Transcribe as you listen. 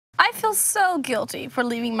I feel so guilty for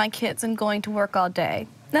leaving my kids and going to work all day.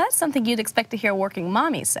 Now, that's something you'd expect to hear working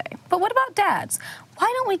mommies say. But what about dads?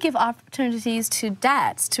 Why don't we give opportunities to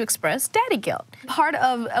dads to express daddy guilt? Part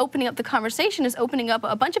of opening up the conversation is opening up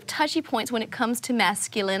a bunch of touchy points when it comes to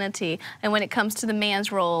masculinity and when it comes to the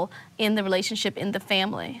man's role in the relationship, in the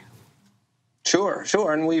family. Sure,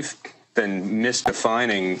 and we've been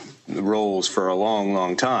misdefining the roles for a long,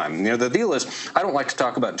 long time. You know, the deal is, I don't like to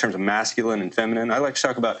talk about in terms of masculine and feminine. I like to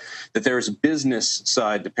talk about that there's a business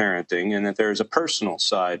side to parenting and that there's a personal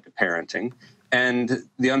side to parenting. And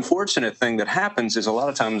the unfortunate thing that happens is a lot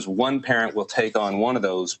of times one parent will take on one of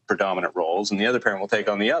those predominant roles and the other parent will take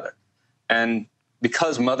on the other. And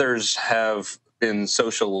because mothers have been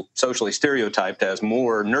socially stereotyped as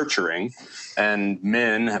more nurturing and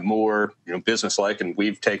men have more, business-like, and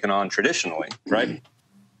we've taken on traditionally, right?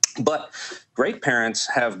 But great parents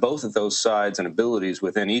have both of those sides and abilities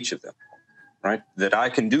within each of them, right? That I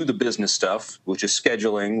can do the business stuff, which is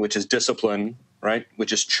scheduling, which is discipline, right?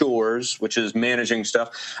 Which is chores, which is managing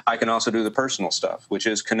stuff. I can also do the personal stuff, which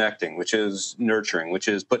is connecting, which is nurturing, which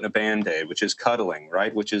is putting a Band-Aid, which is cuddling,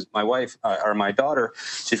 right? Which is my wife, or my daughter,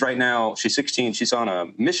 she's 16, she's on a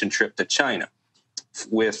mission trip to China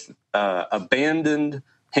with abandoned,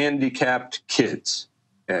 handicapped kids,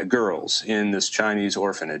 girls in this Chinese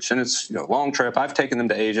orphanage. And it's a long trip. I've taken them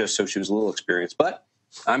to Asia, so she was a little experienced, but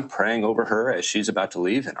I'm praying over her as she's about to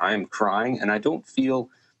leave, and I am crying, and I don't feel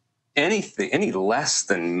any less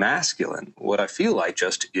than masculine. What I feel like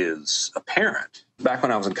just is a parent. Back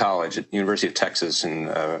when I was in college at the University of Texas in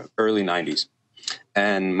early 90s,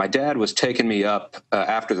 and my dad was taking me up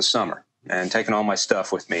after the summer and taking all my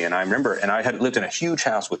stuff with me. And I remember, and I had lived in a huge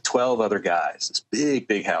house with 12 other guys, this big,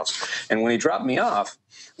 big house. And when he dropped me off,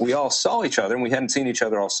 we all saw each other, and we hadn't seen each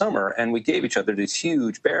other all summer, and we gave each other these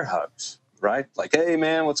huge bear hugs, right? Like, hey,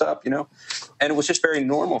 man, what's up, And it was just very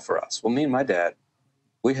normal for us. Well, me and my dad,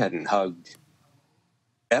 we hadn't hugged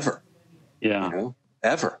ever,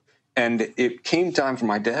 ever. And it came time for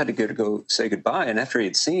my dad to go say goodbye. And after he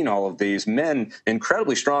had seen all of these men,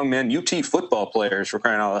 incredibly strong men, UT football players for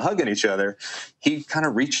crying out loud, hugging each other, he kind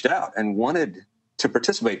of reached out and wanted to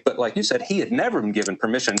participate. But like you said, he had never been given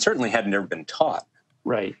permission, certainly had never been taught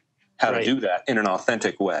how to do that in an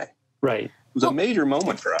authentic way. Right. It was a major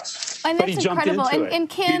moment for us. And that's incredible. And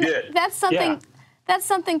Ken, that's something... Yeah. That's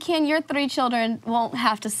something, Ken, your 3 children won't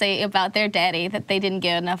have to say about their daddy, that they didn't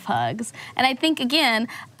get enough hugs. And I think, again,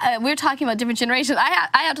 we're talking about different generations. I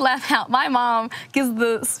have to laugh out. My mom she's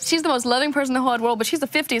the most loving person in the whole world, but she's a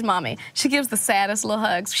 50s mommy. She gives the saddest little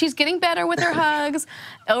hugs. She's getting better with her hugs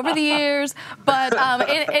over the years, but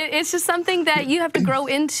it's just something that you have to grow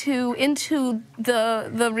into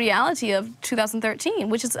the reality of 2013,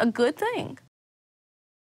 which is a good thing.